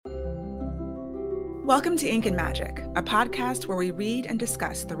Welcome to Ink and Magic, a podcast where we read and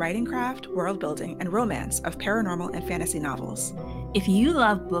discuss the writing craft, world building, and romance of paranormal and fantasy novels. If you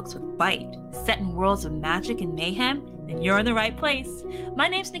love books with bite, set in worlds of magic and mayhem, then you're in the right place. My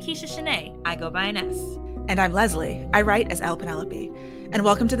name's Nikisha Shanae. I go by Ines. And I'm Leslie. I write as Elle Penelope. And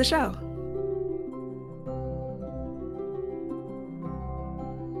welcome to the show.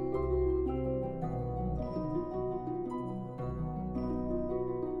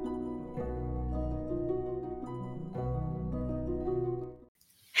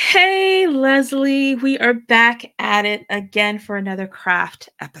 Hey, Leslie, we are back at it again for another craft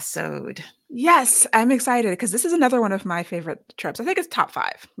episode. Yes, I'm excited because this is another one of my favorite tropes. I think it's top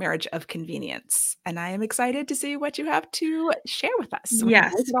 5, Marriage of Convenience. And I am excited to see what you have to share with us. So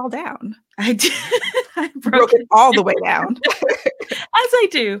Yes. break it all down. I did. I broke it all the way down. As I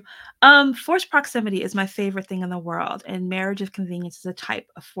do. Forced proximity is my favorite thing in the world. And Marriage of Convenience is a type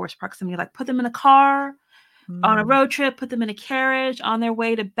of forced proximity. Like put them in a car, on a road trip, put them in a carriage on their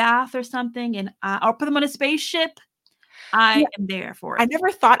way to Bath or something, and or put them on a spaceship. I am there for it. I never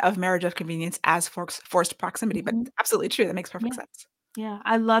thought of Marriage of Convenience as forced proximity, but absolutely true. That makes perfect sense. Yeah,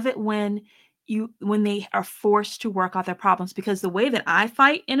 I love it when they are forced to work out their problems, because the way that I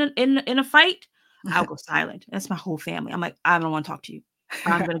fight in a fight, I'll go silent. That's my whole family. I'm like, I don't want to talk to you.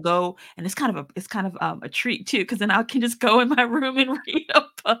 I'm gonna go, and it's kind of a treat too, because then I can just go in my room and read a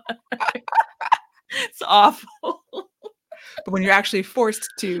book. It's awful. But when you're actually forced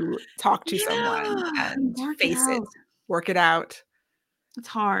to talk to someone and face it, work it out, it's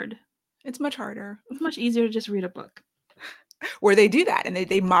hard. It's much harder. It's much easier to just read a book. Where they do that and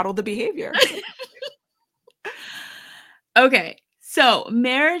they model the behavior. Okay, so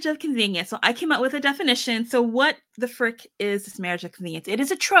Marriage of Convenience. So I came up with a definition. So what the frick is this Marriage of Convenience? It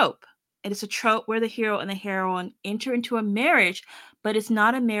is a trope. It is a trope where the hero and the heroine enter into a marriage, but it's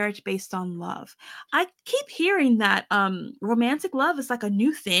not a marriage based on love. I keep hearing that romantic love is like a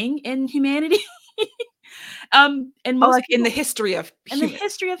new thing in humanity. And most like in the history of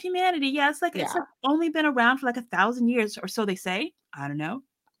humanity. Yeah, it's like only been around for like 1,000 years or so, they say. I don't know.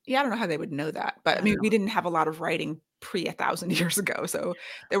 Yeah, I don't know how they would know that, but I mean, we didn't have a lot of writing pre 1,000 years ago, so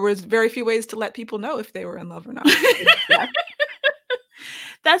there was very few ways to let people know if they were in love or not.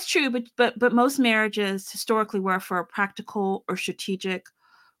 That's true, but most marriages historically were for practical or strategic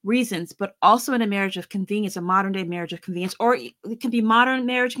reasons, but also in a marriage of convenience, a modern day marriage of convenience, or it can be modern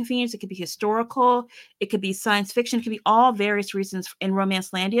marriage convenience, it could be historical, it could be science fiction, it could be all various reasons in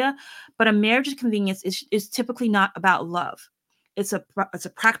Romancelandia. But a marriage of convenience is typically not about love. It's a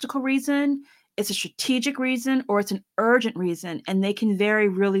practical reason, it's a strategic reason, or it's an urgent reason, and they can vary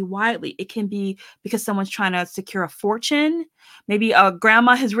really widely. It can be because someone's trying to secure a fortune. Maybe a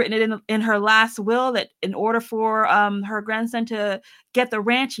grandma has written it in her last will that in order for her grandson to get the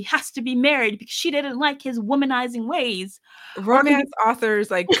ranch, he has to be married because she didn't like his womanizing ways. Romance authors,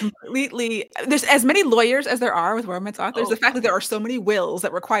 like, completely. There's as many lawyers as there are with romance authors. The fact that there are so many wills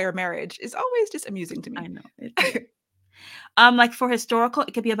that require marriage is always just amusing to me. I know. Like for historical,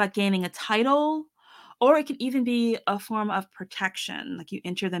 it could be about gaining a title, or it could even be a form of protection. Like you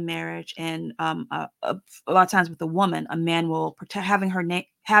enter the marriage, and a lot of times with a woman, a man will protect,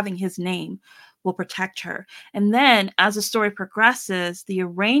 having his name will protect her. And then as the story progresses, the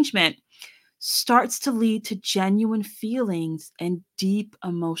arrangement starts to lead to genuine feelings and deep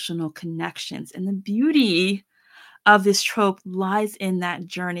emotional connections. And the beauty of this trope lies in that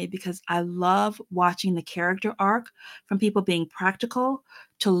journey, because I love watching the character arc from people being practical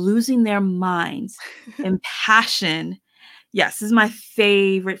to losing their minds in passion. Yes, this is my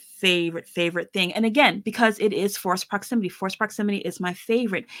favorite thing. And again, because it is forced proximity. Forced proximity is my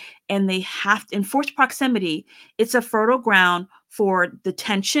favorite. And in forced proximity, it's a fertile ground for the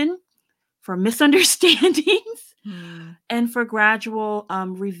tension, for misunderstandings, and for gradual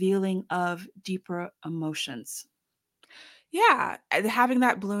revealing of deeper emotions. Yeah, having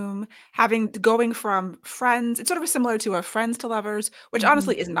that bloom, going from friends, it's sort of similar to a friends to lovers, which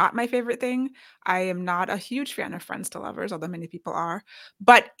honestly is not my favorite thing. I am not a huge fan of friends to lovers, although many people are.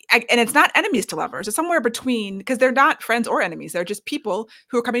 And it's not enemies to lovers. It's somewhere between, because they're not friends or enemies. They're just people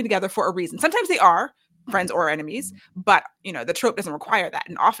who are coming together for a reason. Sometimes they are friends or enemies, but the trope doesn't require that.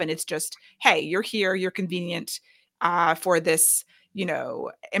 And often it's just, hey, you're here, you're convenient for this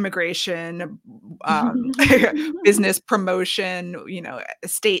immigration, business promotion,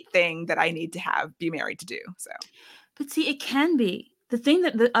 estate thing that I need to be married to do. So, but see, it can be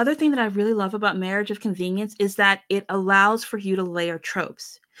the other thing that I really love about Marriage of Convenience is that it allows for you to layer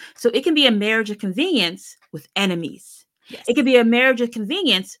tropes. So it can be a marriage of convenience with enemies. Yes. It could be a marriage of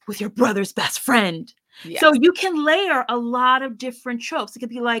convenience with your brother's best friend. So Yes. you can layer a lot of different tropes. It could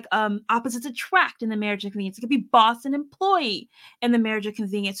be like opposites attract in the marriage of convenience. It could be boss and employee in the marriage of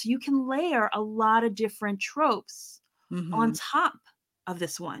convenience. So you can layer a lot of different tropes on Mhm. top of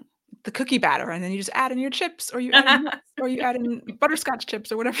this one. The cookie batter, and then you just add in your chips, or you add in nuts, or you add in butterscotch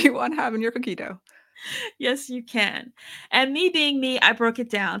chips, or whatever you wanna have in your cookie dough. Yes, you can. And me being me, I broke it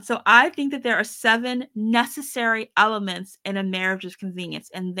down. So I think that there are 7 necessary elements in a marriage of convenience.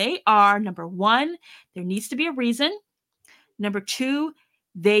 And they are number 1, there needs to be a reason. Number 2,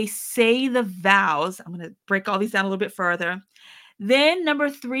 they say the vows. I'm going to break all these down a little bit further. Then number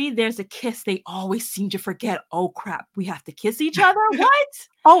 3, there's a kiss. They always seem to forget. Oh crap, we have to kiss each other? What?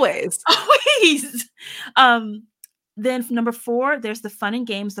 Always. Always. Um, then number 4, there's the fun and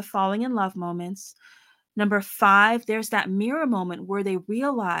games, the falling in love moments. Number 5, there's that mirror moment where they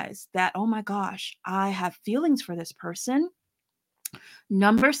realize that, oh my gosh, I have feelings for this person.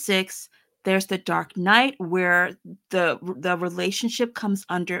 Number 6, there's the dark night where the relationship comes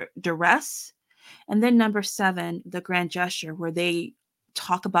under duress. And then number 7, the grand gesture where they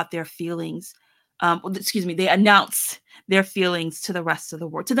talk about their feelings. Excuse me, they announce their feelings to the rest of the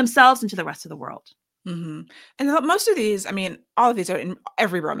world, to themselves and to the rest of the world. Mhm. And most of these, I mean, all of these are in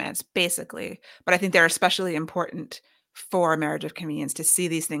every romance, basically, but I think they're especially important for a marriage of convenience to see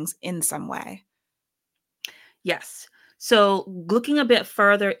these things in some way. Yes. So looking a bit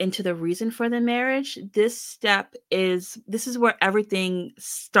further into the reason for the marriage, this is where everything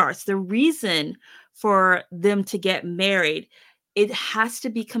starts. The reason for them to get married, it has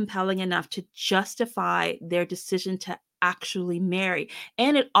to be compelling enough to justify their decision to actually marry.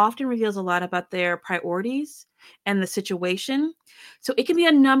 And it often reveals a lot about their priorities and the situation. So it can be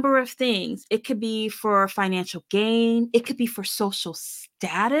a number of things. It could be for financial gain, it could be for social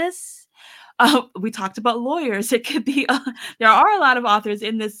status. We talked about lawyers. It could be there are a lot of authors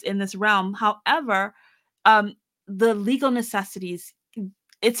in this realm. However, um, the legal necessities.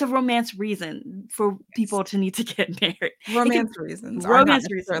 It's a romance reason for Yes. people to need to get married. It could Romance reasons are not romance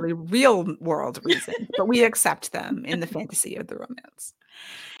reason, necessarily real world reasons, but we accept them in the fantasy of the romance.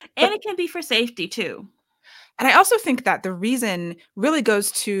 and But it can be for safety too. and I also think that the reason really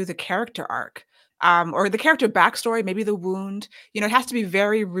goes to the character arc, or the character backstory, maybe the wound. You know, it has to be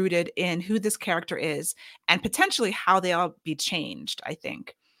very rooted in who this character is and potentially how they'll be changed, I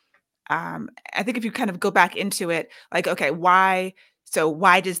think. I think if you kind of go back into it, like, okay, why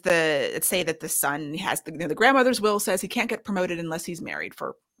does let's say that the son has the grandmother's will says he can't get promoted unless he's married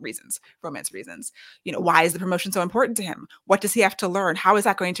for reasons, romance reasons. You know, why is the promotion so important to him? What does he have to learn? How is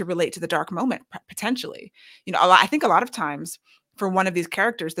that going to relate to the dark moment potentially? You know, I think a lot of times for one of these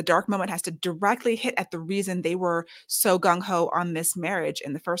characters, the dark moment has to directly hit at the reason they were so gung ho on this marriage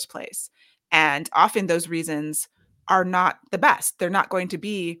in the first place. And often those reasons are not the best. They're not going to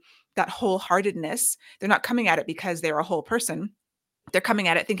be that wholeheartedness. They're not coming at it because they're a whole person. They're coming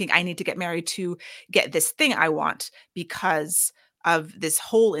at it thinking, I need to get married to get this thing I want because of this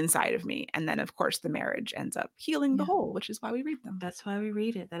hole inside of me. And then, of course, the marriage ends up healing the Yeah, hole, which is why we read them. that's why we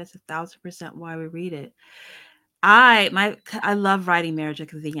read it. That is 1,000% why we read it. I love writing marriage of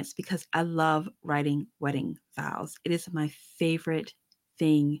convenience because I love writing wedding vows. It is my favorite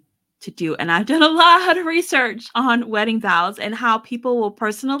thing to do, and I've done a lot of research on wedding vows and how people will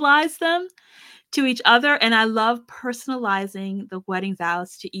personalize them to each other, and I love personalizing the wedding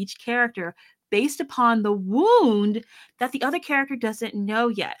vows to each character based upon the wound that the other character doesn't know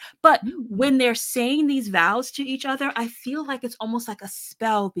yet. But Mm. when they're saying these vows to each other, I feel like it's almost like a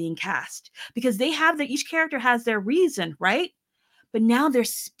spell being cast because each character has their reason, right? But now they're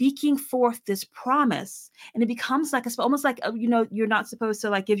speaking forth this promise, and it becomes like a spell, almost like you're not supposed to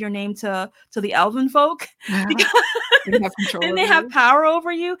like give your name to the elven folk because They have control then over they have you. power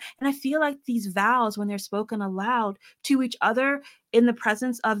over you. And I feel like these vows, when they're spoken aloud to each other in the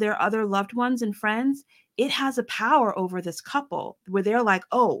presence of their other loved ones and friends, it has a power over this couple where they're like,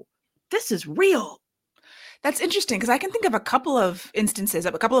 oh, this is real. That's interesting because I can think of a couple of instances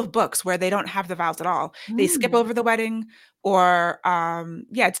of a couple of books where they don't have the vows at all. They skip Mm. over the wedding or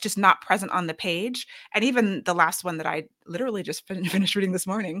yeah, it's just not present on the page. And even the last one that I literally just finished reading this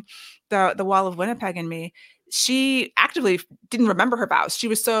morning, the Wall of Winnipeg and Me, she actively didn't remember her vows. She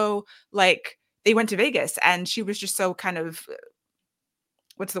was so like they went to Vegas and she was just so kind of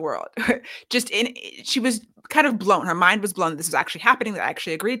what's the world? Just in she was kind of blown. Her mind was blown that this was actually happening, that I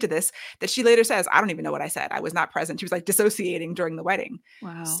actually agreed to this, that she later says, "I don't even know what I said. I was not present." She was, like, dissociating during the wedding.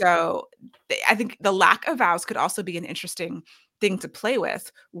 Wow. So, I think the lack of vows could also be an interesting thing to play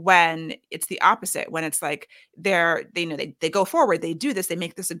with when it's the opposite, when it's like they know they go forward, they do this, they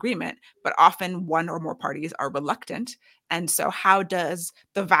make this agreement, but often one or more parties are reluctant. And so how does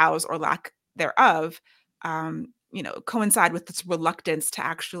the vows or lack thereof, coincide with this reluctance to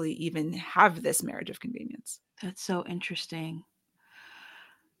actually even have this marriage of convenience. That's so interesting.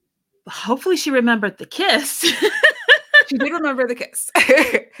 Hopefully she remembered the kiss. She did remember the kiss.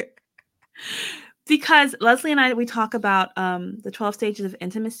 Because Leslie and I, we talk about the 12 stages of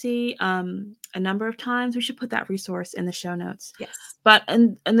intimacy a number of times. We should put that resource in the show notes. Yes. But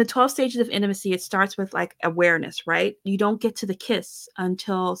in the 12 stages of intimacy, it starts with like awareness, right? You don't get to the kiss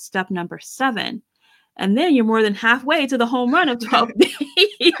until step number 7. And then you're more than halfway to the home run of 12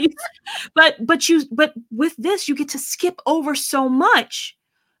 days. But with this, you get to skip over so much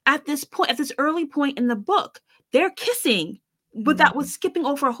at this point, at this early point in the book. They're kissing, but that was skipping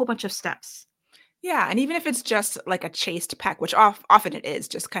over a whole bunch of steps. Yeah, and even if it's just like a chaste peck, which often it is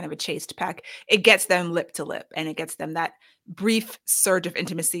just kind of a chaste peck, it gets them lip to lip, and it gets them that brief surge of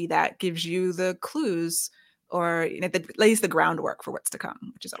intimacy that gives you the clues, or lays the groundwork for what's to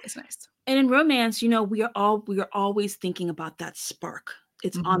come, which is always nice. And in romance, we are always thinking about that spark.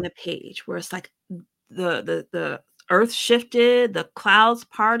 It's on the page where it's like the earth shifted, the clouds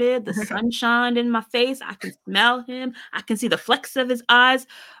parted, the sun shined in my face. I can smell him. I can see the flecks of his eyes.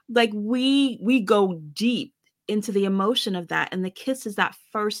 Like we go deep into the emotion of that. And the kiss is that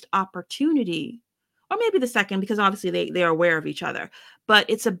first opportunity, or maybe the second, because obviously they are aware of each other. But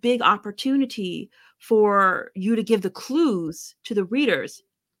it's a big opportunity for you to give the clues to the readers.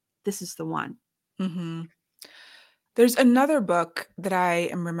 This is the one. There's another book that I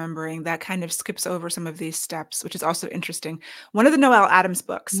am remembering that kind of skips over some of these steps, which is also interesting. One of the Noelle Adams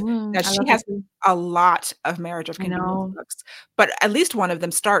books. Now, I she love has it. a lot of marriage of I convenience know. books, but at least one of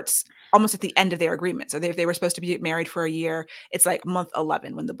them starts almost at the end of their agreement. So if they were supposed to be married for a year, it's like month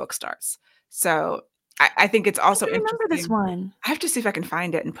 11 when the book starts. So I think it's I also think I remember this interesting. one. I have to see if I can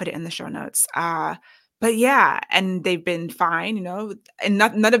find it and put it in the show notes. But yeah, and they've been fine, and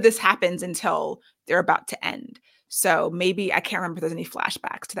none of this happens until they're about to end. So maybe I can't remember if there's any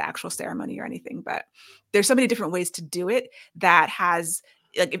flashbacks to the actual ceremony or anything, but there's so many different ways to do it that has,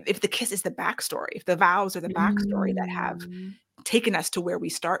 like, if the kiss is the backstory, if the vows are the backstory that have taken us to where we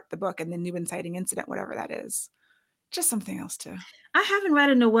start the book and the new inciting incident, whatever that is, just something else to. I haven't read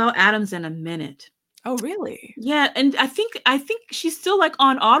a Noelle Adams in a minute. Oh, really? Yeah, and I think she's still like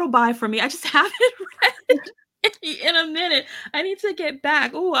on auto-buy for me. I just haven't read it in a minute. I need to get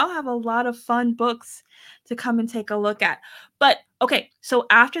back. Oh, I'll have a lot of fun books to come and take a look at. But okay, so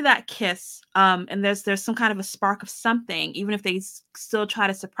after that kiss, and there's some kind of a spark of something, even if they still try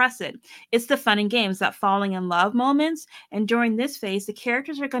to suppress it. It's the fun and games, that falling in love moments. And during this phase, the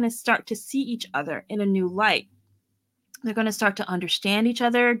characters are going to start to see each other in a new light. They're going to start to understand each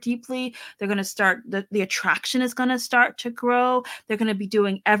other deeply. They're going to start, the attraction is going to start to grow. They're going to be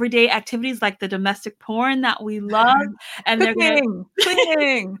doing everyday activities like the domestic porn that we love. And they're going to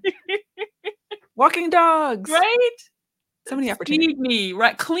cleaning, walking dogs. Right? So many opportunities. Feed me,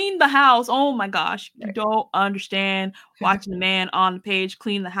 right? Clean the house. Oh my gosh. You don't understand watching the man on the page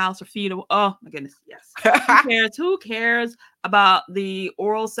clean the house or feed. Oh my goodness. Yes. Who cares about the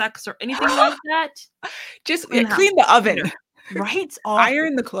oral sex or anything like that? Just clean the oven. Right?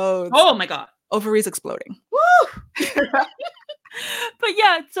 Iron the clothes. Oh my God. Ovaries exploding. Woo! But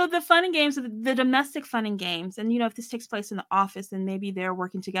yeah, so the fun and games, the domestic fun and games, and if this takes place in the office, then maybe they're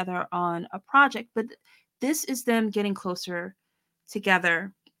working together on a project, but this is them getting closer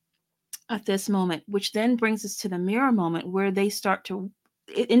together at this moment, which then brings us to the mirror moment where they start to,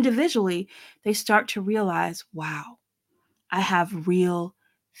 individually, they start to realize, wow, I have real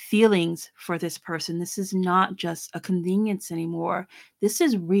feelings for this person. This is not just a convenience anymore. This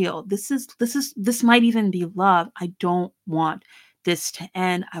is real. This might even be love. I don't want this to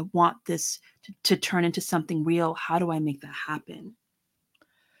end. I want this to turn into something real. How do I make that happen?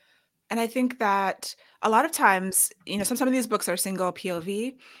 And I think that a lot of times, some of these books are single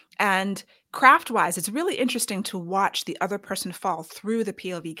POV, and craft-wise, it's really interesting to watch the other person fall through the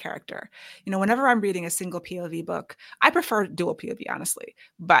POV character. Whenever I'm reading a single POV book, I prefer dual POV, honestly.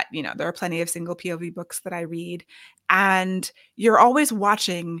 But, there are plenty of single POV books that I read, and you're always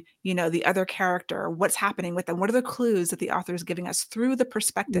watching, the other character, what's happening with them, what are the clues that the author is giving us through the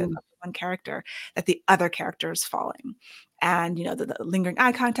perspective of one character that the other character is falling. And, the lingering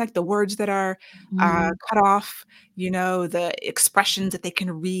eye contact, the words that are cut off, the expressions that they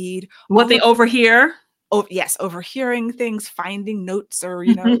can read. What they overhear. Oh, yes, overhearing things, finding notes, or,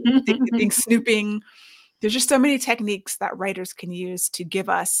 being snooping. There's just so many techniques that writers can use to give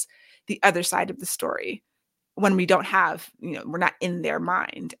us the other side of the story when we don't have, we're not in their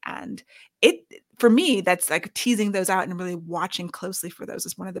mind. And for me, that's like teasing those out and really watching closely for those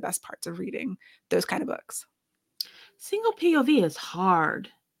is one of the best parts of reading those kind of books. Single POV is hard.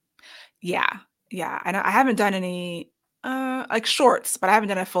 Yeah. Yeah. I haven't done any like shorts, but I haven't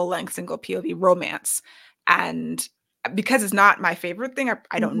done a full length single POV romance. And because it's not my favorite thing,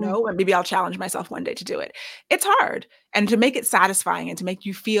 I don't Mhm. know. And maybe I'll challenge myself one day to do it. It's hard. And to make it satisfying and to make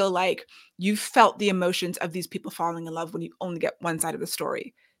you feel like you felt the emotions of these people falling in love when you only get one side of the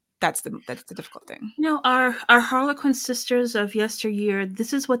story. That's the difficult thing. You know, our Harlequin sisters of yesteryear,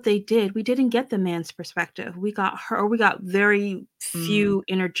 this is what they did. We didn't get the man's perspective. We got very Mm. few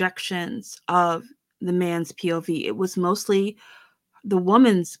interjections of the man's POV. It was mostly the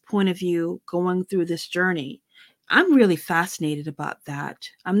woman's point of view going through this journey. I'm really fascinated about that.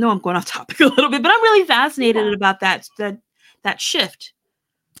 I know I'm going off topic a little bit, but I'm really fascinated Yeah. about that shift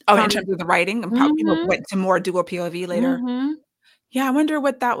Oh, in from terms of the writing and how people Mhm, went to more dual POV later. mhm. Yeah, I wonder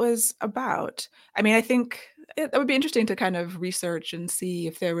what that was about. I mean, I think it would be interesting to kind of research and see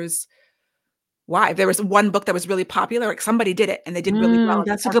if there was why. If there was one book that was really popular, like somebody did it and they did really well, and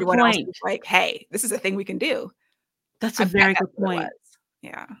That's a good everyone else point. was like, "Hey, this is a thing we can do." That's a I bet very that's good what it point. was.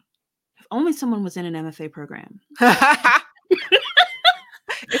 Yeah. If only someone was in an MFA program.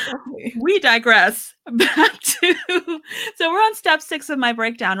 If only. We digress. Back to so we're on step 6 of my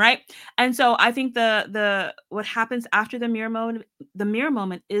breakdown, right? And so I think the what happens after the mirror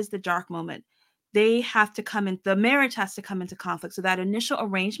moment is the dark moment. They have to come in the marriage has to come into conflict. So that initial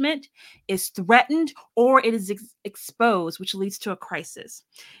arrangement is threatened or it is exposed, which leads to a crisis.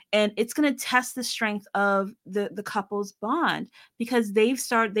 And it's going to test the strength of the couple's bond because they've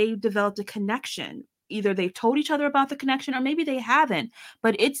developed a connection. Either they've told each other about the connection or maybe they haven't,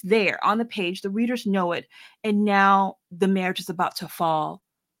 but it's there on the page. The readers know it. And now the marriage is about to fall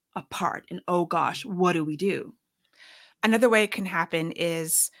apart. And oh gosh, what do we do? Another way it can happen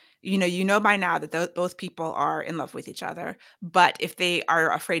is, you know by now that both people are in love with each other, but if they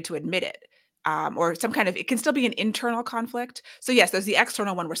are afraid to admit it, or some kind of it can still be an internal conflict. So yes, there's the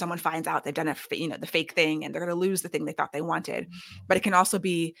external one where someone finds out they've done the fake thing and they're going to lose the thing they thought they wanted. But it can also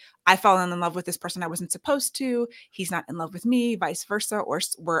be I fallen in love with this person I wasn't supposed to. He's not in love with me, vice versa, or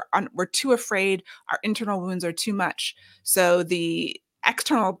we're too afraid. Our internal wounds are too much. So the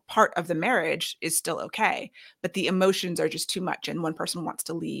external part of the marriage is still okay, but the emotions are just too much and one person wants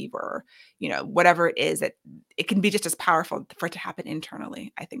to leave, or whatever it is, that it can be just as powerful for it to happen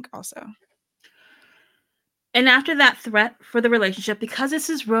internally, I think, also. And after that threat for the relationship, because this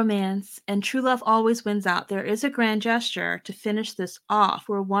is romance and true love always wins out, there is a grand gesture to finish this off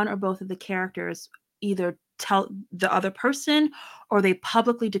where one or both of the characters either tell the other person or they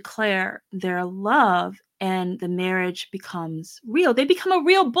publicly declare their love and the marriage becomes real. They become a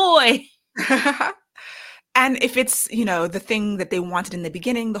real boy. And if it's the thing that they wanted in the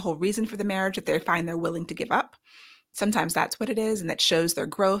beginning, the whole reason for the marriage, that they find they're willing to give up, sometimes that's what it is, and that shows their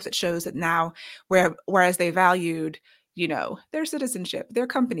growth. It shows that now, whereas they valued their citizenship, their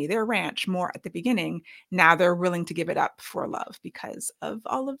company, their ranch more at the beginning, now they're willing to give it up for love because of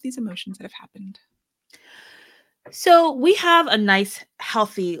all of these emotions that have happened. So we have a nice,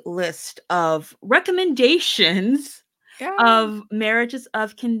 healthy list of recommendations Yeah. of marriages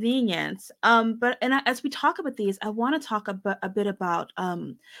of convenience. As we talk about these, I want to talk a bit about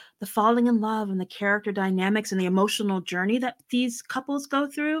the falling in love and the character dynamics and the emotional journey that these couples go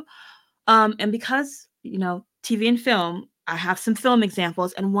through. And because TV and film, I have some film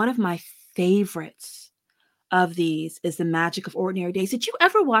examples, and one of my favorites of these is The Magic of Ordinary Days. Did you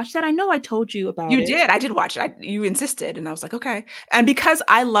ever watch that? I know I told you about You it. did. I did watch it. You insisted, and I was like, "Okay." And because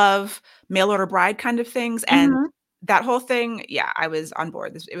I love mail order bride kind of things and Mhm. that whole thing, yeah, I was on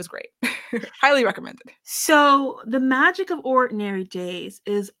board. It was great. Highly recommended. So, The Magic of Ordinary Days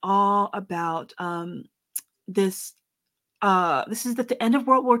is all about this this is at the end of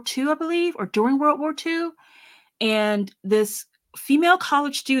World War II, I believe, or during World War II, and this female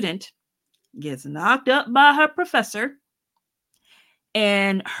college student gets knocked up by her professor,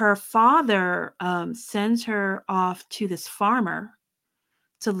 and her father sends her off to this farmer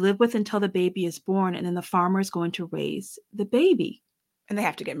to live with until the baby is born, and then the farmer is going to raise the baby. And they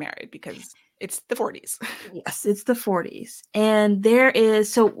have to get married because it's the 40s. Yes, it's the 40s. And their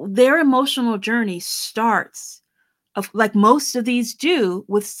emotional journey starts of like most of these do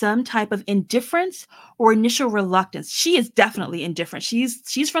with some type of indifference or initial reluctance. She is definitely indifferent.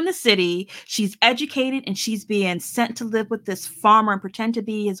 She's from the city, she's educated, and she's being sent to live with this farmer and pretend to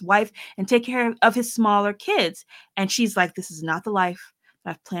be his wife and take care of his smaller kids. And she's like, this is not the life that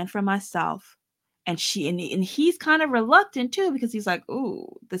I've planned for myself. And he's kind of reluctant too because he's like, "Ooh,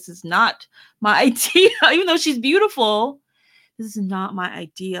 this is not my idea." Even though she's beautiful, this is not my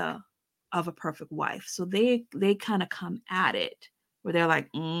idea of a perfect wife. So they kind of come at it where they're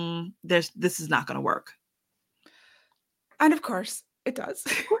like, this is not going to work. And of course, It does.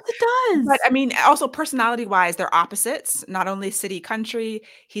 Of course it But, does. I mean, also personality-wise, they're opposites, not only city country,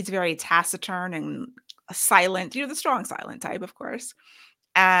 he's very taciturn and silent, the strong silent type, of course,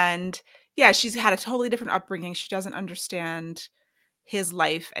 and, yeah, she's had a totally different upbringing, she doesn't understand his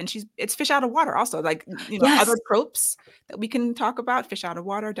life, and it's fish out of water also, like, Yes. other tropes that we can talk about, fish out of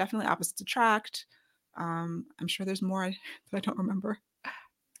water, definitely opposites attract, I'm sure there's more that I don't remember.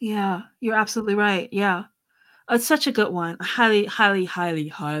 Yeah, you're absolutely right, yeah. It's such a good one. I highly, highly, highly,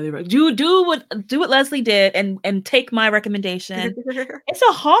 highly do what Leslie did and take my recommendation. It's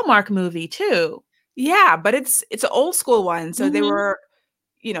a Hallmark movie too. Yeah, but it's an old school one, so they Mhm. were,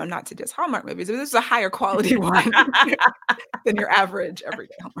 not to diss Hallmark movies, but this is a higher quality one than your average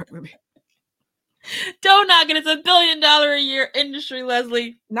everyday Hallmark movie. Don't knock it, it's a $1 billion a year industry,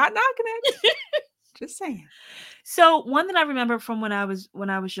 Leslie. Not knocking it, just saying. So, one that I remember from when I was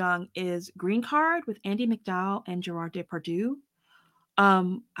young is Green Card with Andie MacDowell and Gerard Depardieu.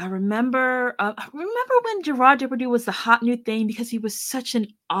 I remember when Gerard Depardieu was the hot new thing because he was such an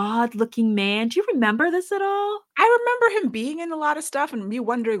odd-looking man. Do you remember this at all? I remember him being in a lot of stuff and me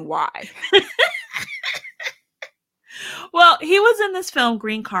wondering why. Well, he was in this film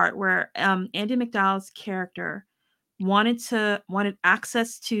Green Card where Andie MacDowell's character wanted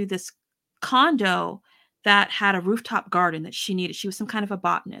access to this condo that had a rooftop garden that she needed. She was some kind of a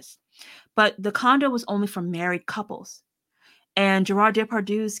botanist, but the condo was only for married couples. And Gerard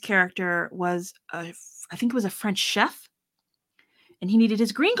Depardieu's character was I think it was a French chef, and he needed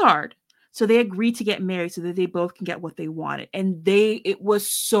his green card. So they agreed to get married so that they both can get what they wanted. And it was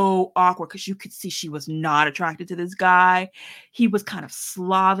so awkward because you could see she was not attracted to this guy. He was kind of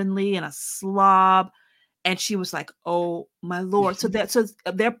slovenly and a slob. And she was like, "Oh my lord!" So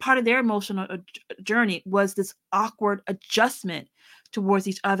their part of their emotional journey was this awkward adjustment towards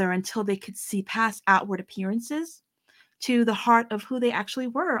each other until they could see past outward appearances to the heart of who they actually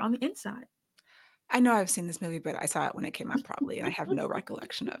were on the inside. I know I've seen this movie, but I saw it when it came out probably, and I have no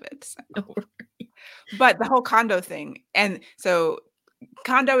recollection of it, so but the whole condo thing, and so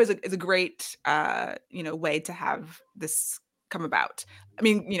condo is a great, way to have this come about. I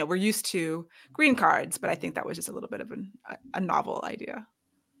mean, we're used to green cards, but I think that was just a little bit of a novel idea.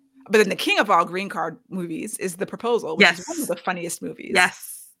 But then the king of all green card movies is The Proposal, which is one of Yes. the funniest movies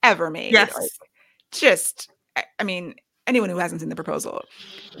Yes. ever made. Yes. Like, just, I mean, anyone who hasn't seen The Proposal,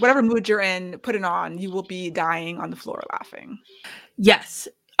 whatever mood you're in, put it on. You will be dying on the floor laughing. Yes.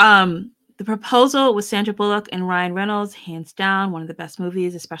 The Proposal with Sandra Bullock and Ryan Reynolds, hands down, one of the best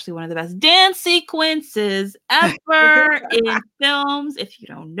movies, especially one of the best dance sequences ever in films. If you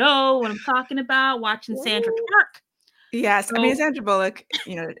don't know what I'm talking about, watching Sandra twerk. Yes, I mean, So, Sandra Bullock,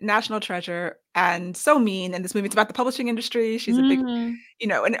 national treasure and so mean in this movie. It's about the publishing industry. She's a big, mhm.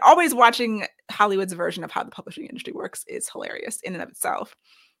 and always watching Hollywood's version of how the publishing industry works is hilarious in and of itself.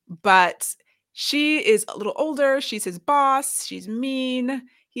 But she is a little older. She's his boss. She's mean.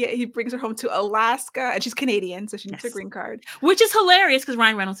 He brings her home to Alaska, and she's Canadian, so she needs her Yes. green card. Which is hilarious because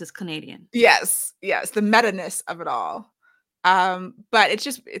Ryan Reynolds is Canadian. Yes, yes, the meta-ness of it all. But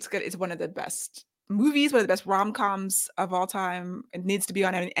it's good. It's one of the best movies, one of the best rom-coms of all time. It needs to be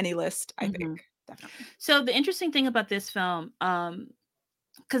on any list, I think, Mhm. definitely. So the interesting thing about this film,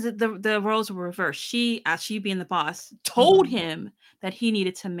 because the roles were reversed. She, as she being the boss, told Mhm. him that he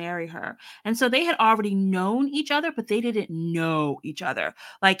needed to marry her. And so they had already known each other, but they didn't know each other.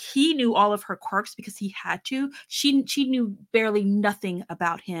 Like he knew all of her quirks because he had to. She knew barely nothing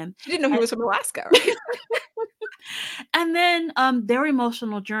about him. She didn't know he And, was from Alaska, right? and then their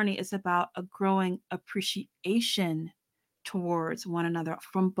emotional journey is about a growing appreciation towards one another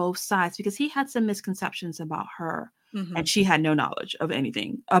from both sides because he had some misconceptions about her and Mhm. she had no knowledge of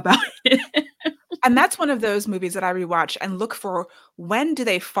anything about it. And that's one of those movies that I rewatch and look for when do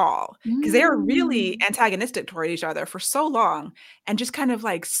they fall? Because they are really Mm. antagonistic toward each other for so long and just kind of,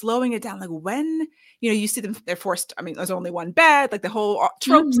 like, slowing it down, like, when, you see them they're forced I mean, there's only one bed, like, the whole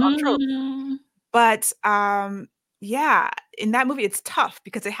tropes on tropes. Mhm. But, yeah, in that movie, it's tough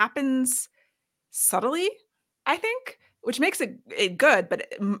because it happens subtly, I think, which makes it good,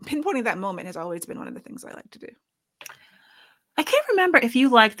 but, pinpointing that moment has always been one of the things I like to do. I can't remember if you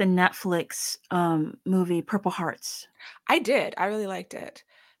liked the Netflix, movie Purple Hearts. I did, I really liked it.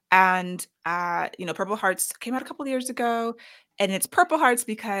 And, Purple Hearts came out a couple of years ago, and it's Purple Hearts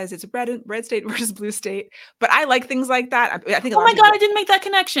because it's red state versus blue state, but I like things like that. I think a Oh lot of my god, people I didn't make that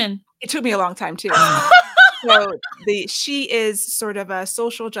connection. it took me a long time too. So, she is sort of a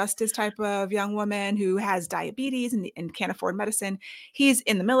social justice type of young woman who has diabetes and can't afford medicine. He's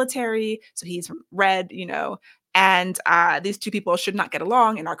in the military, so he's from red, and, these 2 people should not get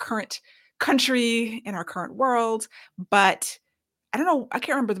along in our current country, in our current world, but I don't know, I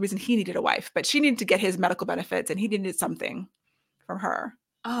can't remember the reason he needed a wife, but she needed to get his medical benefits and he needed something from her.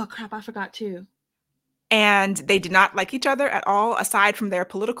 Oh crap, I forgot too. And they did not like each other at all, aside from their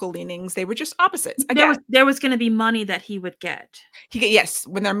political leanings. They were just opposites. Again, There was going to be money that he would get, yes,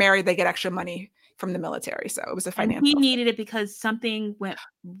 when they're married, they get extra money from the military. So it was a and he financial thing. needed it because something went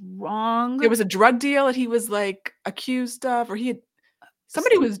There wrong. was a drug deal that he was like accused of, or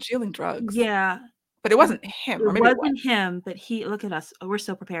somebody Some, was dealing drugs, yeah, but it wasn't him, it or maybe it was. wasn't him, but he look at us. We're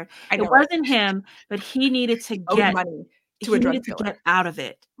so prepared. I It know, right? wasn't him, but Owed money to a he drug needed to dealer. get out of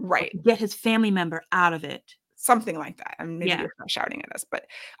it, or Right. to get his family member out of it. Something like that. And maybe Yeah. you're shouting at us, but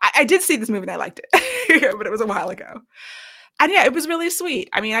I did see this movie and I liked it, but it was a while ago. And yeah, it was really sweet.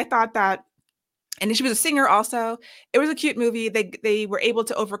 I mean, I thought that, and she was a singer also. It was a cute movie. They were able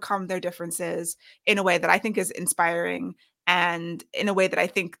to overcome their differences in a way that I think is inspiring, and in a way that I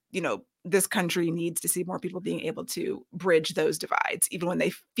think, this country needs to see more people being able to bridge those divides, even when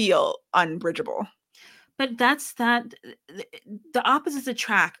they feel unbridgeable. But that's that the opposites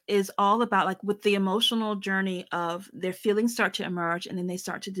attract is all about, like, with the emotional journey of their feelings start to emerge and then they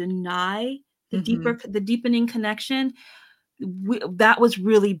start to deny Hmm. the deepening connection. That was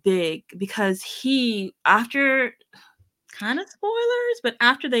really big because he, after, kind of spoilers, but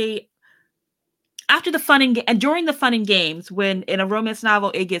after the fun and during the fun and games, when in a romance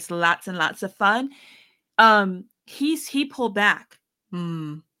novel it gets lots and lots of fun, he pulled back.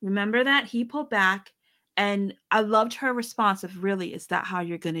 Mm. Remember that? He pulled back, and I loved her response of, "Really, is that how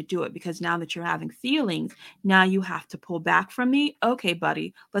you're gonna do it? Because now that you're having feelings, now you have to pull back from me? Okay,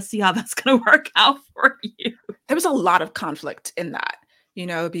 buddy, let's see how that's gonna work out for you." There was a lot of conflict in that,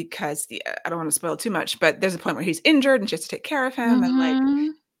 because I don't want to spoil too much, but there's a point where he's injured and she has to take care of him, and like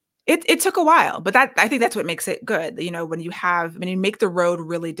Mhm. it took a while, but I think that's what makes it good. When you make the road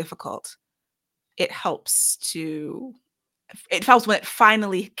really difficult, it helps to it helps when it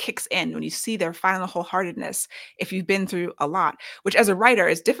finally kicks in, when you see their final wholeheartedness, if you've been through a lot, which as a writer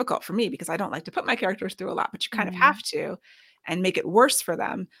is difficult for me because I don't like to put my characters through a lot, but you kind of have Mhm. to, and make it worse for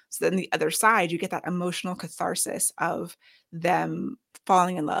them. So then the other side, you get that emotional catharsis of them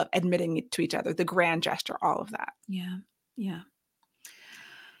falling in love, admitting it to each other, the grand gesture, all of that. Yeah. Yeah.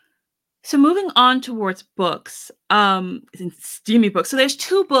 So moving on towards books, and steamy books. So there's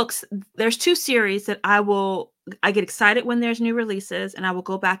 2 series that I get excited when there's new releases, and I will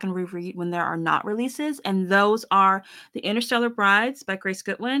go back and reread when there are not releases, and those are The Interstellar Brides by Grace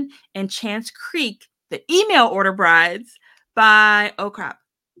Goodwin and Chance Creek, The Email Order Brides by, oh crap,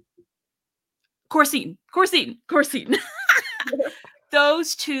 Corsine.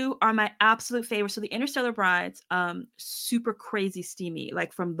 Those 2 are my absolute favorites. So The Interstellar Brides, super crazy steamy,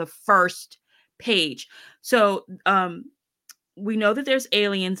 like from the first page. So, we know that there's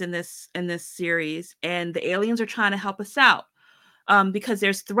aliens in this series, and the aliens are trying to help us out. Because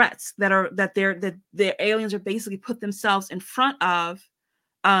there's threats that the aliens are basically put themselves in front of,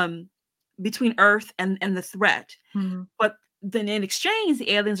 um, between Earth and the threat. Mhm. But then in exchange,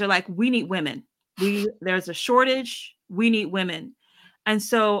 the aliens are like, "We need women. There's a shortage. We need women." And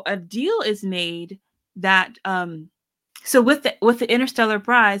so a deal is made that, so with the Interstellar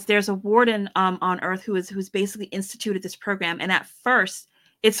Brides, there's a warden, on Earth who's basically instituted this program, and at first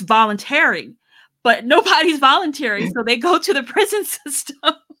it's voluntary, but nobody's voluntary, so they go to the prison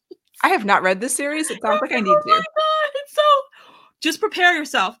system. I have not read this series. It sounds like I need Oh to. my god! It's so, just prepare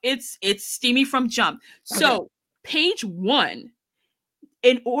yourself. It's steamy from jump. Okay. So page one,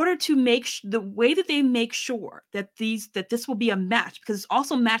 in order to the way that they make sure that this will be a match, because it's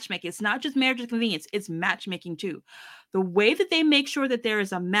also matchmaking, it's not just marriage of convenience, it's matchmaking too. The way that they make sure that there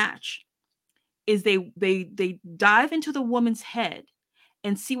is a match is they dive into the woman's head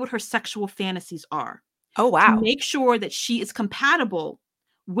and see what her sexual fantasies are, Oh, to wow. make sure that she is compatible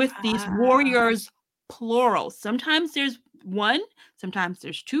with these Ah. warriors, plural. Sometimes there's one, sometimes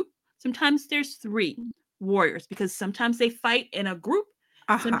there's two, sometimes there's three warriors, because sometimes they fight in a group,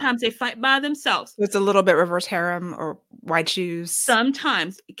 Uh-huh. sometimes they fight by themselves. So it's a little bit reverse harem or wide shoes.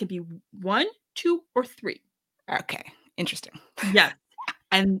 Sometimes it can be one, two, or three. Okay. Interesting. Yes.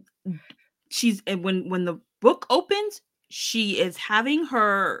 And and when the book opens, she is having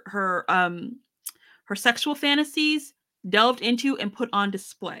her sexual fantasies delved into and put on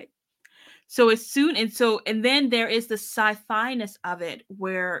display. So as soon and then there is the sci-fi-ness of it,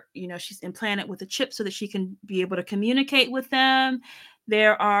 where she's implanted with a chip so that she can be able to communicate with them.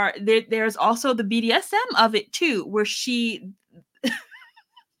 There's also the BDSM of it too, where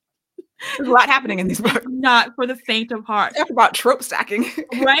There's a lot happening in these it's books. not for the faint of heart, Talk about trope stacking.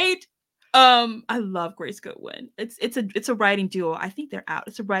 right? I love Grace Goodwin. It's a writing duo. I think they're out.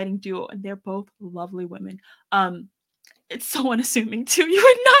 It's a writing duo, and they're both lovely women. Um, It's so unassuming too. You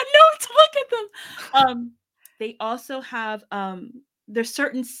would not know to look at them. They also have there's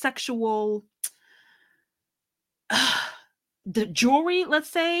certain sexual the jewelry, let's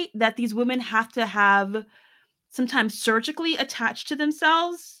say, that these women have to have sometimes surgically attached to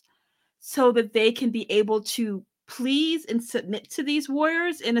themselves so that they can be able to please and submit to these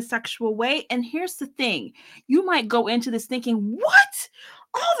warriors in a sexual way. And here's the thing, you might go into this thinking, what?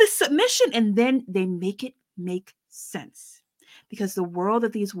 All this submission, and then they make it make sense. Because the world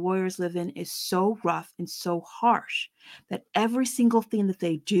that these warriors live in is so rough and so harsh that every single thing that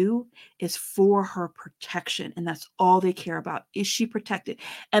they do is for her protection. And that's all they care about. Is she protected?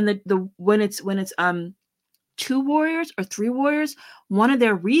 And the when it's two warriors or three warriors, one of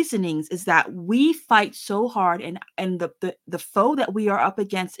their reasonings is that we fight so hard, and the foe that we are up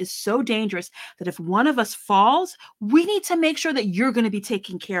against is so dangerous that if one of us falls, we need to make sure that you're going to be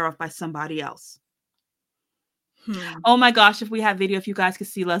taken care of by somebody else. Oh my gosh, if we had video, if you guys could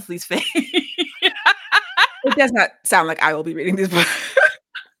see Leslie's face. It does not sound like I will be reading these books.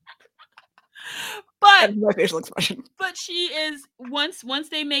 But my facial expression. But she is once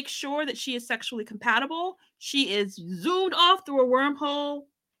they make sure that she is sexually compatible, she is zoomed off through a wormhole,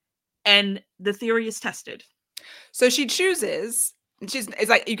 and the theory is tested. So she chooses. It's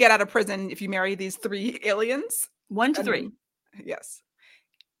like you get out of prison if you marry these 3 aliens. 1 to 3. Yes.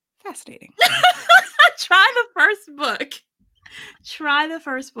 Fascinating. Try the first book. Try the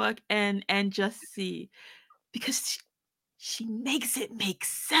first book and just see, because she makes it make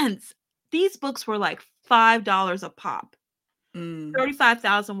sense. These books were like $5 a pop.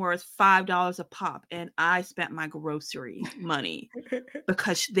 35,000 words, $5 a pop, and I spent my grocery money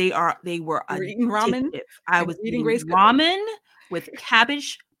because they were eating ramen. addictive. I was eating ramen with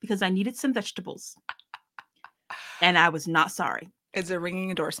cabbage because I needed some vegetables, and I was not sorry. It's a ringing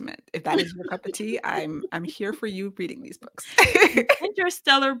endorsement. If that is your cup of tea, I'm here for you reading these books.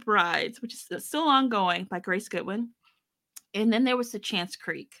 Interstellar Brides, which is still ongoing, by Grace Goodwin. And then there was the Chance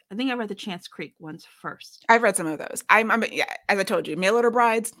Creek. I think I read the Chance Creek ones first. I've read some of those. I'm yeah, as I told you, Mail Order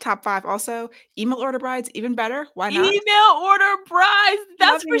Brides, top 5 also. Email Order Brides, even better. Why not? Email Order Brides.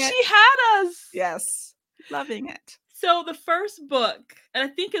 That's where she had us. Yes. Loving it. So the first book, and I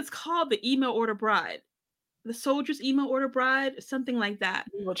think it's called The Email Order Bride. The Soldier's Email Order Bride, something like that.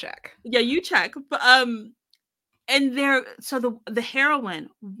 We'll check. Yeah, you check. But and the heroine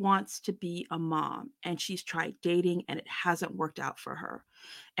wants to be a mom, and she's tried dating and it hasn't worked out for her.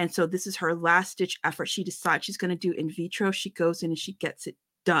 And so this is her last ditch effort. She decides she's going to do in vitro. She goes in and she gets it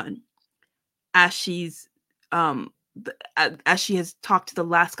done. As she has talked to the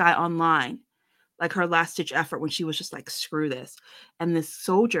last guy online, like her last ditch effort when she was just like, screw this. And this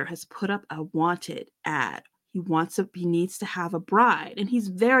soldier has put up a wanted ad. He needs to have a bride, and he's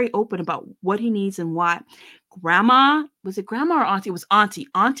very open about what he needs and why. Was it grandma or auntie? It was auntie.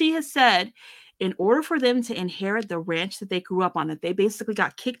 Auntie has said, in order for them to inherit the ranch that they grew up on, that they basically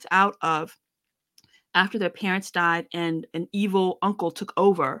got kicked out of after their parents died and an evil uncle took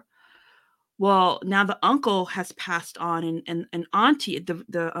over. Well, now the uncle has passed on, and auntie,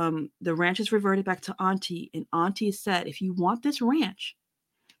 the ranch is reverted back to auntie, and auntie said, if you want this ranch,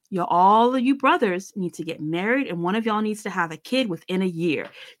 all of you brothers need to get married, and one of y'all needs to have a kid within a year.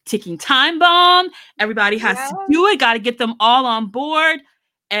 Ticking time bomb. Everybody has to do it. Got to get them all on board.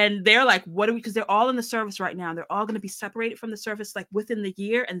 And they're like, what do we, because they're all in the service right now. They're all going to be separated from the service like within the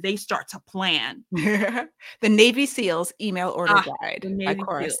year, and they start to plan. The Navy SEALs Email Order Bride by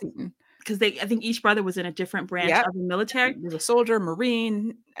Cora Seaton. Because I think each brother was in a different branch of the military. There's a soldier,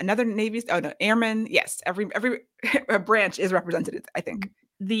 Marine, another Navy, airman. Yes, every branch is represented, I think.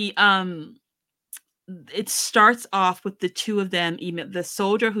 It starts off with the two of them the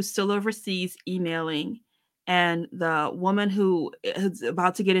soldier who's still overseas emailing, and the woman who is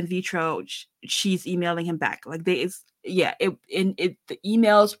about to get in vitro, she's emailing him back. Like the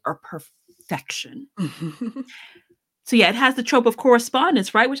emails are perfection. So yeah, it has the trope of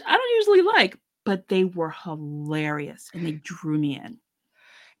correspondence, right? Which I don't usually like, but they were hilarious and they drew me in.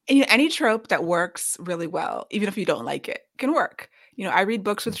 And any trope that works really well, even if you don't like it, can work. I read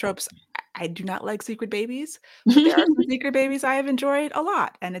books with tropes. I do not like secret babies, but there are some secret babies I have enjoyed a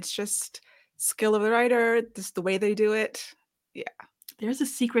lot. And it's just skill of the writer, just the way they do it. Yeah. There's a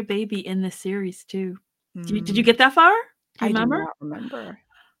secret baby in this series too. Did you get that far? Do you remember? I do not remember.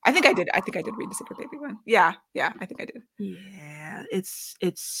 I think I did. I think I did read the secret baby one. Yeah, I think I did. Yeah, it's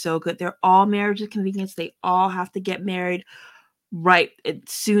so good. They're all marriage of convenience. They all have to get married right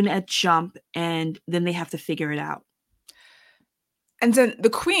soon at jump, and then they have to figure it out. And then the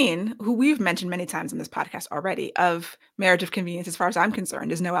queen, who we've mentioned many times in this podcast already, of Marriage of Convenience, as far as I'm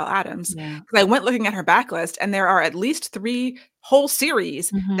concerned, is Noelle Adams. Yeah. Because I went looking at her backlist, and there are at least 3 whole series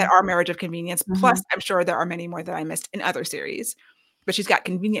that Mhm. are Marriage of Convenience, plus Mhm. I'm sure there are many more that I missed in other series. But she's got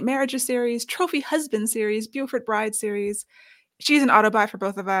Convenient Marriages series, Trophy Husband series, Beaufort Bride series. She's an Autobuy for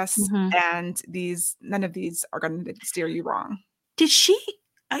both of us, Mhm. and none of these are gonna steer you wrong. Did she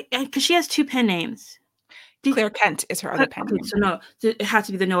 'cause she has 2 pen names. Did Claire Kent is her other pen okay, name. so no, it had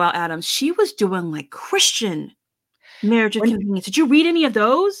to be the Noelle Adams. She was doing, like, Christian Marriage of When Convenience. Did you read any of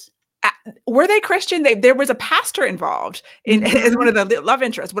those? Were they Christian? There was a pastor involved in as one Mhm. of the love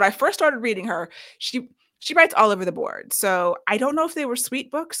interests. When I first started reading her, she writes all over the board. So I don't know if they were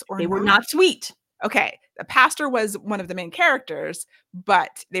sweet books or They were not. not sweet. Okay, the pastor was one of the main characters,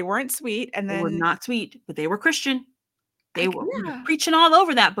 but they weren't sweet. And They were then, not sweet, but they were Christian. They were he was yeah, preaching all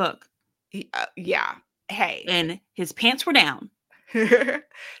over that book, yeah. Hey, and his pants were down. there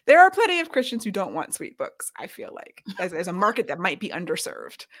are plenty of Christians who don't want sweet books. I feel like as a market that might be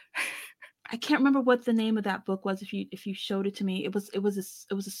underserved. I can't remember what the name of that book was if you showed it to me. It was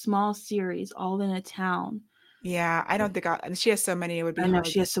a small series all in a town. Yeah, I don't think and she has so many, it would be I know hard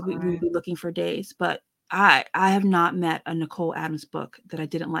she to has so we would find. be looking for days, but I have not met a Nicole Adams book that I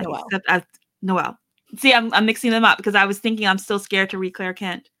didn't like, Noelle. except I've Noelle. See, I'm mixing them up because I was thinking I'm still scared to read Claire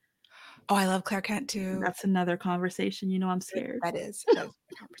Kent. Oh, I love Claire Kent too. That's another conversation, you know I'm It scared. that is a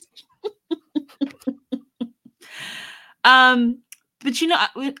conversation. Um, but, you know,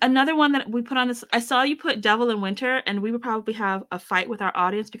 another one that we put on this I saw you put Devil in Winter, and we would probably have a fight with our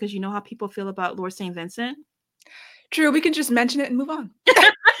audience because you know how people feel about Lord St. Vincent? True, we can just mention it and move on.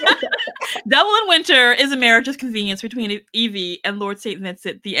 Devil in Winter is a marriage of convenience between Evie and Lord St.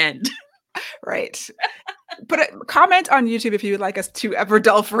 Vincent, the end. Right. Put a comment on YouTube if you would like us to ever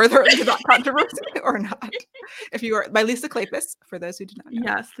delve further into that controversy or not. If you are by Lisa Kleypas, for those who do not know.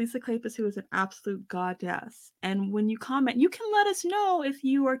 Yes, Lisa Kleypas, who is an absolute goddess. And when you comment, you can let us know if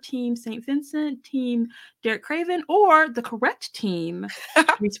you are team St. Vincent, team Derek Craven, or the correct team,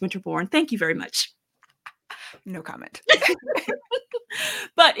 Reese Winterbourne. Thank you very much. No comment.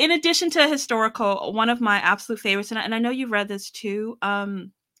 But in addition to historical, one of my absolute favorites, and I know you've read this too.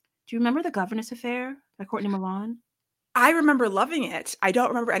 Do you remember The Governess Affair by Courtney Milan? I remember loving it. I don't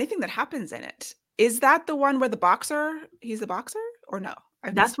remember anything that happens in it. Is that the one where he's the boxer or no?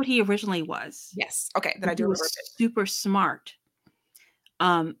 I've That's missed. what he originally was. Yes. Okay, then But I he do remember was super smart.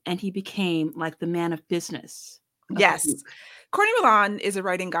 And he became like the man of business of the Yes. Duke. Courtney Milan is a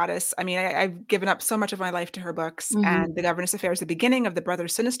writing goddess. I mean, I've given up so much of my life to her books, Mhm, and The Governess Affair is the beginning of the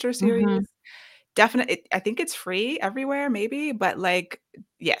Brothers Sinister series. mhm. I think it's free everywhere, maybe, but like,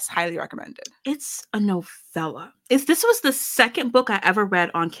 yes, highly recommended. It's a novella. This was the second book I ever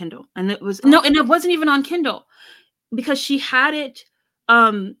read on Kindle, and it was no, Oh. and it wasn't even on Kindle because she had it.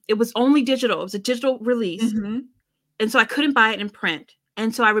 It was only digital. It was a digital release, Mhm. and so I couldn't buy it in print.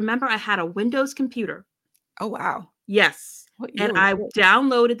 And so I remember I had a Windows computer. Oh, wow. Yes, What and year was I this?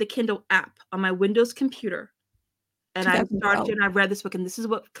 downloaded the Kindle app on my Windows computer, and I started 2012. and I read this book, and this is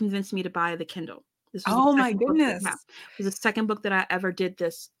what convinced me to buy the Kindle. This was the Oh my second book that yeah, goodness. it was the second book that I ever did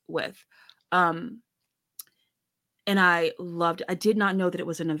this with. Um, and I loved it. I did not know that it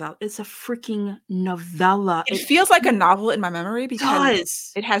was a novella. It's a freaking novella. It It feels like a novel in my memory because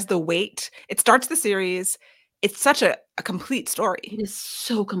does. it has the weight. It starts the series. It's such a complete story. It is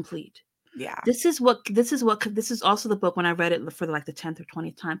so complete. Yeah. This is also the book when I read it for like the 10th or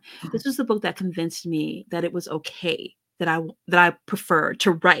 20th time. This was the book that convinced me that it was okay that I prefer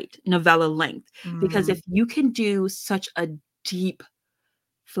to write novella length because Mm, if you can do such a deep,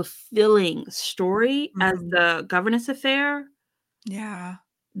 fulfilling story as mhm. The Governess Affair, Yeah.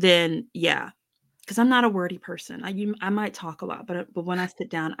 then yeah, because I'm not a wordy person. I might talk a lot, but when I sit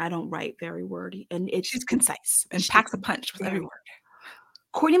down, I don't write very wordy, and She's concise and she's packs a punch with every very word.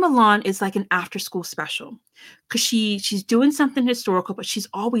 Courtney Milan is like an after school special because she's doing something historical, but she's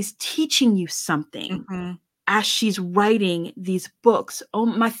always teaching you something Mhm. as she's writing these books. Oh,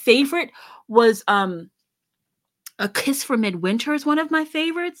 my favorite was A Kiss for Midwinter is one of my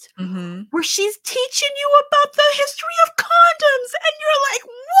favorites, Mhm. where she's teaching you about the history of condoms, and you're like,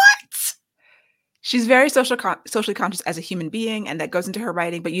 what? She's very socially conscious as a human being, and that goes into her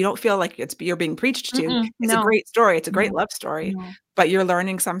writing, but you don't feel like you're being preached to. Mm-mm, It's a no, great story, it's a great no, love story, no. but you're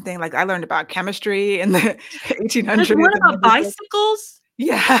learning something, like, I learned about chemistry in the There's 1800s one and about everything. bicycles.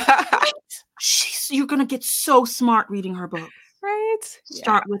 Yeah. What? You're gonna get so smart reading her books. Right? Yeah,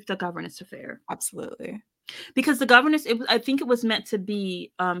 Start with The Governess Affair. absolutely. Because The Governess, I think it was meant to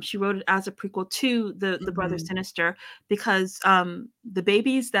be, she wrote it as a prequel to the Brother Mhm. Sinister because, the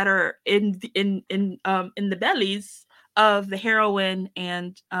babies that are in the bellies of the heroine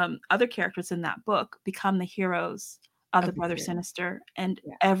and other characters in that book become the heroes of the Of the Brother series. Sinister, and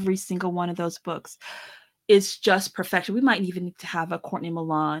Yeah. every single one of those books is just perfection. We might even need to have a Courtney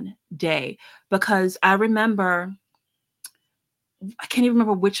Milan day, because I remember, I can't even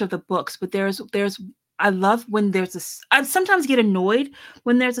remember which of the books, but there's I love when there's I sometimes get annoyed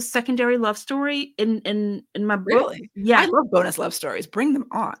when there's a secondary love story in my book. Really? I Yeah, love bonus love stories. Bring them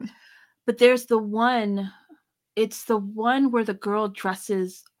on. but there's the one, it's the one where the girl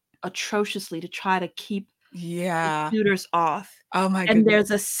dresses atrociously to try to keep the Yeah. suitors off. Oh my And goodness.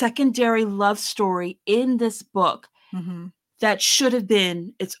 there's a secondary love story in this book Mhm. that should have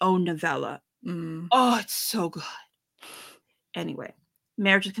been its own novella. Mm. Oh, it's so good. Anyway,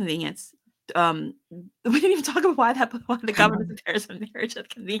 Marriage of Convenience. We didn't even talk about why the I know. governess of Paris and Marriage of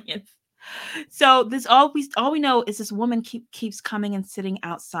Convenience. So this all we know is this woman keeps coming and sitting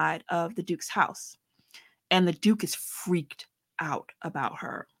outside of the Duke's house, and the Duke is freaked out about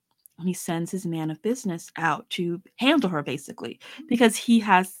her. And he sends his man of business out to handle her, basically, because he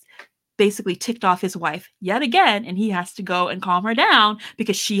has basically ticked off his wife yet again, and he has to go and calm her down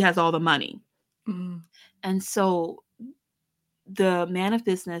because she has all the money. Mm. And so the man of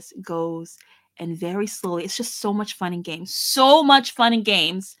business goes, and very slowly, it's just so much fun and games, so much fun and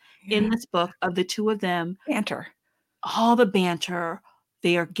games in Yeah. this book of the two of them, Banter. all the banter.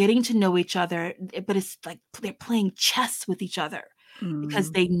 They are getting to know each other, but it's like they're playing chess with each other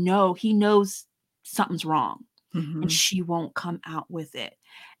because Mm. they know he knows something's wrong and Mhm. she won't come out with it.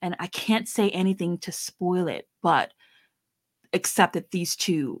 And I can't say anything to spoil it, but except that these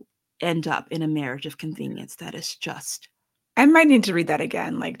two end up in a marriage of convenience that is just, I might need to read that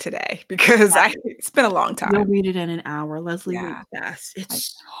again, like, today because yeah, I it's been a long you'll time. read it in an hour. Leslie Yeah. reads fast. I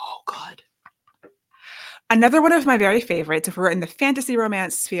It's so good. Another one of my very favorites, if we're in the fantasy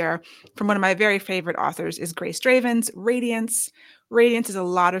romance sphere, from one of my very favorite authors is Grace Draven's Radiance. Radiance is a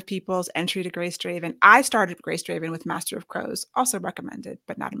lot of people's entry to Grace Draven. I started Grace Draven with Master of Crows, also recommended,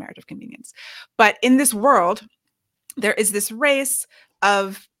 but not a marriage of convenience. But in this world, there is this race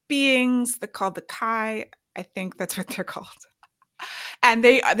of beings that called the Kai. I think that's what they're called. And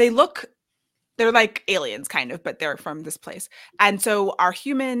they look, they're like aliens kind of, but they're from this place. And so our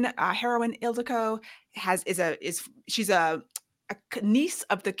human heroine Ildiko is she's a niece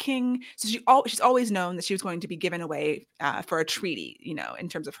of the king. So she's always known that she was going to be given away for a treaty, you know, in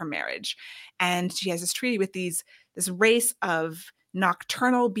terms of her marriage. And she has this treaty with this race of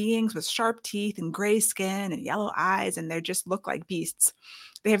nocturnal beings with sharp teeth and gray skin and yellow eyes, and they just look like beasts.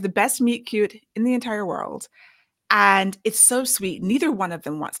 They have the best meet cute in the entire world, and it's so sweet. Neither one of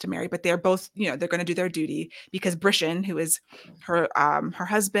them wants to marry, but they're both, you know, they're going to do their duty because Brishan, who is her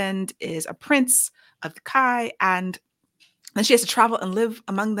husband, is a prince of the Kai, and then she has to travel and live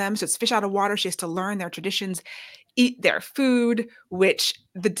among them. So it's fish out of water. She has to learn their traditions, eat their food, which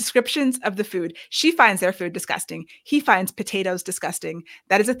the descriptions of the food, she finds their food disgusting. He finds potatoes disgusting.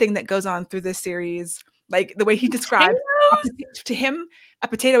 That is a thing that goes on through this series. Like the way he describes Potatoes? to him, a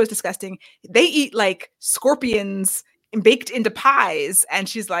potato is disgusting. They eat like scorpions baked into pies. And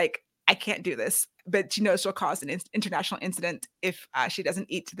she's like, I can't do this. But she knows she'll cause an international incident if she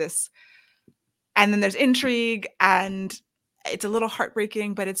doesn't eat this. And then there's intrigue, and it's a little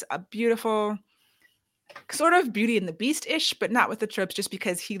heartbreaking, but it's a beautiful sort of Beauty and the Beast-ish, but not with the tropes, just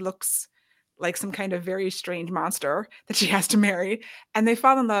because he looks like some kind of very strange monster that she has to marry. And they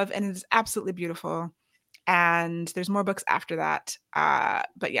fall in love, and it is absolutely beautiful. And there's more books after that.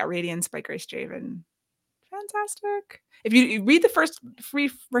 But yeah, Radiance by Grace Draven. Fantastic. If you read the first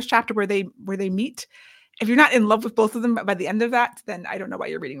chapter where they meet, if you're not in love with both of them by the end of that, then I don't know why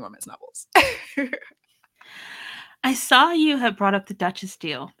you're reading romance novels. I saw you have brought up The Duchess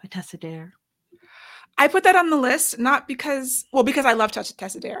Deal by Tessa Dare. I put that on the list not because, well, because I love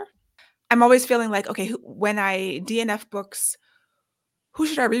Tessa Dare. I'm always feeling like, okay, when I DNF books, who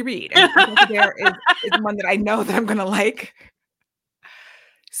should I reread? And Tessa Dare is one that I know that I'm gonna like.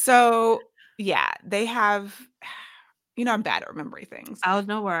 So yeah, they have, you know, I'm bad at remembering things. Oh,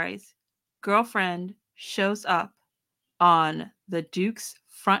 no worries. Girlfriend shows up on the Duke's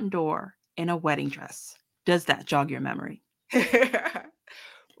front door in a wedding dress. Does that jog your memory?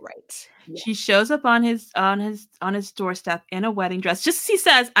 Right. Yeah. She shows up on his doorstep in a wedding dress. Just as he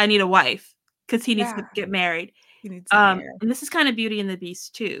says, "I need a wife," because he needs to Yeah. get married. You need some air And this is kind of Beauty and the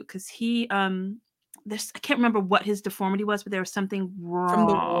Beast too, because he there's I can't remember what his deformity was, but there was something from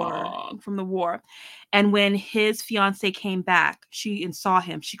the war. wrong from the war. And when his fiance came back, she and saw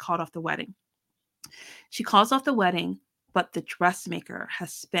him, she called off the wedding. She calls off the wedding, but the dressmaker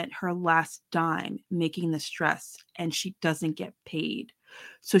has spent her last dime making this dress and she doesn't get paid.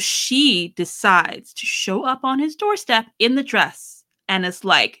 So she decides to show up on his doorstep in the dress and is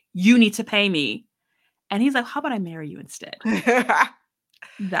like, you need to pay me. And he's like, how about I marry you instead?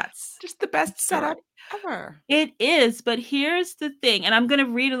 That's Just the the best story. setup ever. It is, but here's the thing, and I'm going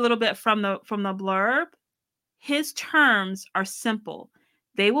to read a little bit from the blurb. His terms are simple.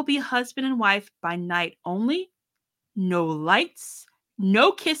 They will be husband and wife by night only. No lights,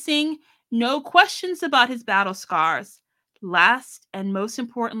 no kissing, no questions about his battle scars. Last and most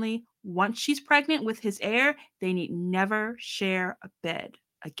importantly, once she's pregnant with his heir, they need never share a bed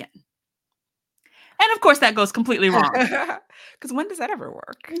again. And of course, that goes completely wrong. Because when does that ever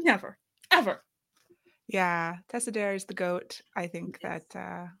work? Never, ever. Yeah, Tessa Dare is the goat. I think Yes.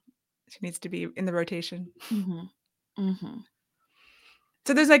 that she needs to be in the rotation. Mm-hmm. Mm-hmm.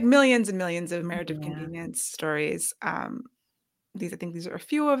 So there's like millions and millions of Marriage of Yeah, Convenience stories. I think these are a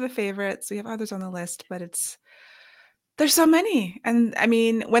few of the favorites. We have others on the list, but there's so many. And I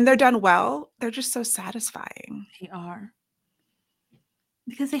mean, when they're done well, they're just so satisfying. they are.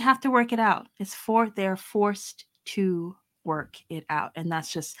 Because they have to work it out. They're forced to work it out. And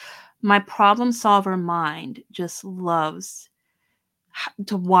that's just my problem solver mind just loves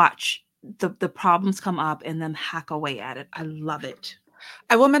to watch the problems come up and then hack away at it. I love it.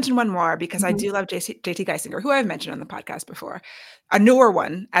 I will mention one more because I Mhm. do love JT Geisinger, who I've mentioned on the podcast before. A newer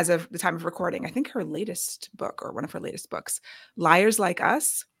one as of the time of recording. I think her latest book or one of her latest books, Liars Like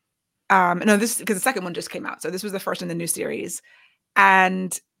Us. No, this because the second one just came out. So this was the first in the new series.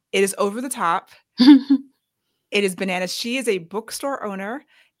 And it is over the top. It is bananas. She is a bookstore owner,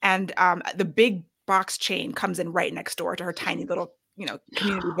 and the big box chain comes in right next door to her tiny little,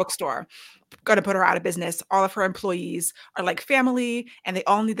 community bookstore. Going to put her out of business. All of her employees are like family, and they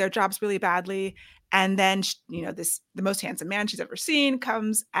all need their jobs really badly. And then, the most handsome man she's ever seen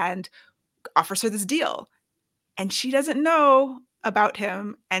comes and offers her this deal, and she doesn't know about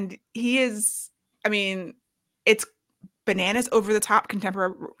him. And he is, I mean, it's bananas, over the top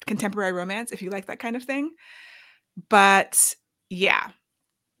contemporary romance if you like that kind of thing. But yeah,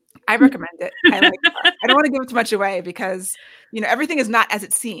 I recommend it. I don't want to give too much away because, everything is not as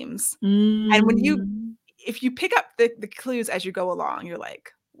it seems. And Mm. if you pick up the clues as you go along, you're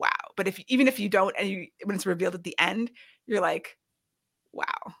like, wow. But even if you don't, and when it's revealed at the end, you're like, wow.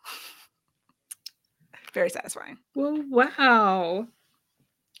 Very satisfying. Well, wow.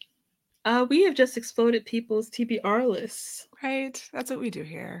 We have just exploded people's TBR lists. Right? That's what we do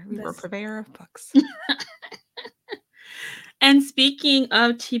here. We're a That's purveyor of books. And speaking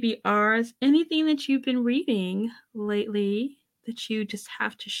of TBRs, anything that you've been reading lately that you just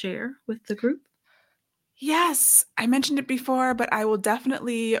have to share with the group? Yes, I mentioned it before, but I will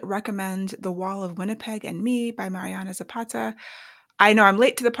definitely recommend The Wall of Winnipeg and Me by Mariana Zapata. I know I'm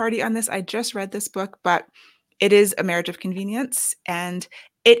late to the party on this. I just read this book, but it is a marriage of convenience, and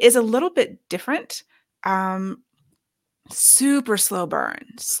it is a little bit different. Um, Super slow burn,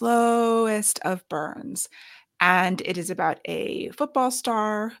 slowest of burns. And it is about a football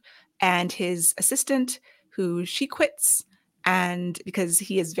star and his assistant who she quits. And because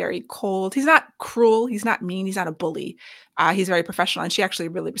he is very cold, he's not cruel, he's not mean, he's not a bully. He's very professional, and she actually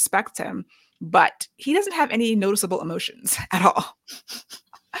really respects him. But he doesn't have any noticeable emotions at all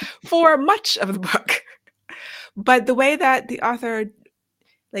for much of the book. But the way that the author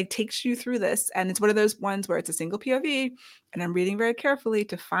takes you through this, and it's one of those ones where it's a single POV, and I'm reading very carefully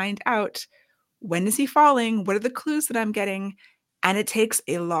to find out, when is he falling? What are the clues that I'm getting? And it takes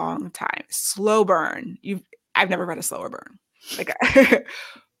a long time. Slow burn. I've never read a slower burn. Like,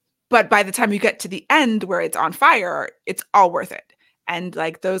 but by the time you get to the end where it's on fire, it's all worth it. And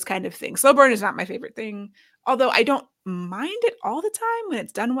like those kind of things. Slow burn is not my favorite thing, although I don't mind it all the time when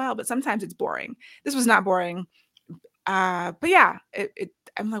it's done well, but sometimes it's boring. This was not boring. But yeah,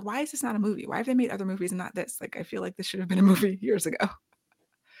 I'm like, why is this not a movie? Why have they made other movies and not this? Like, I feel like this should have been a movie years ago.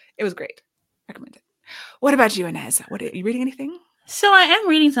 It was great. Recommend it. What about you, Inez? Are you reading anything? So I am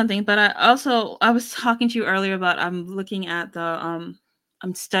reading something, but I was talking to you earlier about I'm looking at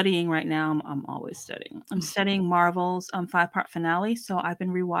I'm studying right now. I'm always studying. I'm studying Marvel's 5-part finale. So I've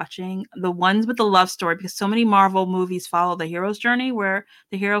been rewatching the ones with the love story because so many Marvel movies follow the hero's journey where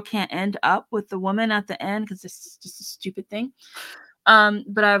the hero can't end up with the woman at the end because it's just a stupid thing.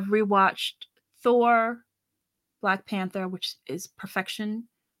 But I've rewatched Thor, Black Panther, which is perfection,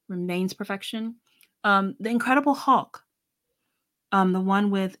 remains perfection. The Incredible Hulk, the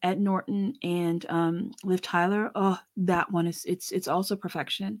one with Ed Norton and Liv Tyler. Oh, that one it's also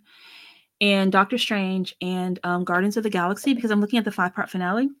perfection. And Doctor Strange and Guardians of the Galaxy because I'm looking at the 5-part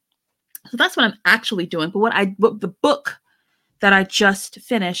finale. So that's what I'm actually doing. But what the book that I just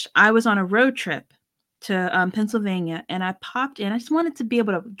finished, I was on a road trip to Pennsylvania, and I popped in. I just wanted to be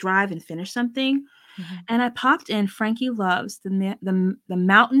able to drive and finish something, Mhm. and I popped in Frankie Loves the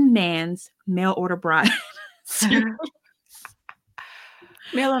Mountain Man's Mail Order Bride.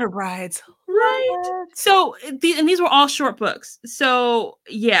 Mail Order Brides. Right. Love it. So these were all short books. So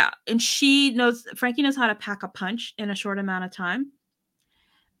yeah, and Frankie knows how to pack a punch in a short amount of time.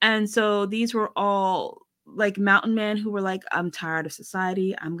 And so these were all like mountain men who were like, I'm tired of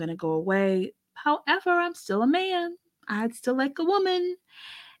society. I'm gonna go away. However, I'm still a man. I'd still like a woman.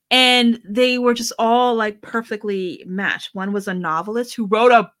 And they were just all like perfectly matched. One was a novelist who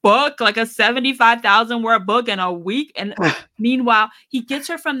wrote a book, like a 75,000 word book in a week. And meanwhile, he gets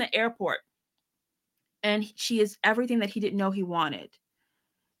her from the airport and she is everything that he didn't know he wanted.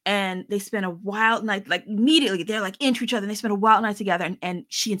 And they spend a wild night, like immediately they're like into each other and they spend a wild night together, and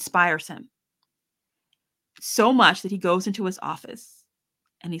she inspires him so much that he goes into his office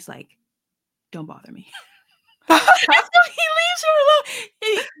and he's like, don't bother me. And so he leaves her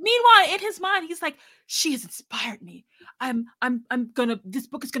alone. Meanwhile, in his mind, he's like, she has inspired me. This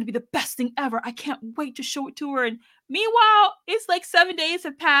book is gonna be the best thing ever. I can't wait to show it to her. And meanwhile, it's like 7 days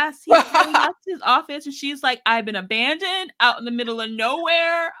have passed. He's going back to his office, and she's like, I've been abandoned out in the middle of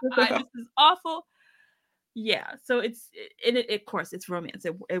nowhere. This is awful. Yeah, so of course it's romance.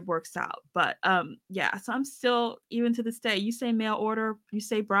 It works out, but yeah. So I'm still, even to this day. You say mail order, you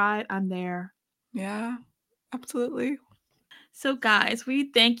say bride, I'm there. Yeah, absolutely. So, guys, we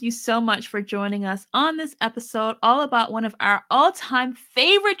thank you so much for joining us on this episode, all about one of our all time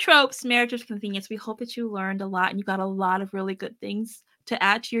favorite tropes, marriage of convenience. We hope that you learned a lot and you got a lot of really good things to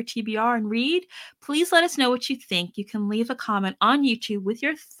add to your TBR and read. Please let us know what you think. You can leave a comment on YouTube with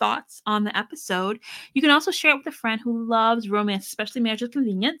your thoughts on the episode. You can also share it with a friend who loves romance, especially marriage of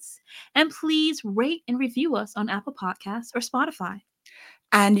convenience. And please rate and review us on Apple Podcasts or Spotify.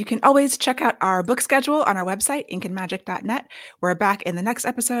 And you can always check out our book schedule on our website, inkandmagic.net. We're back in the next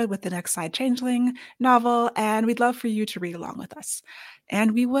episode with the next Side Changeling novel, and we'd love for you to read along with us.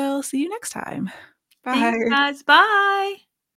 And we will see you next time. Thanks, Bye. guys. Bye.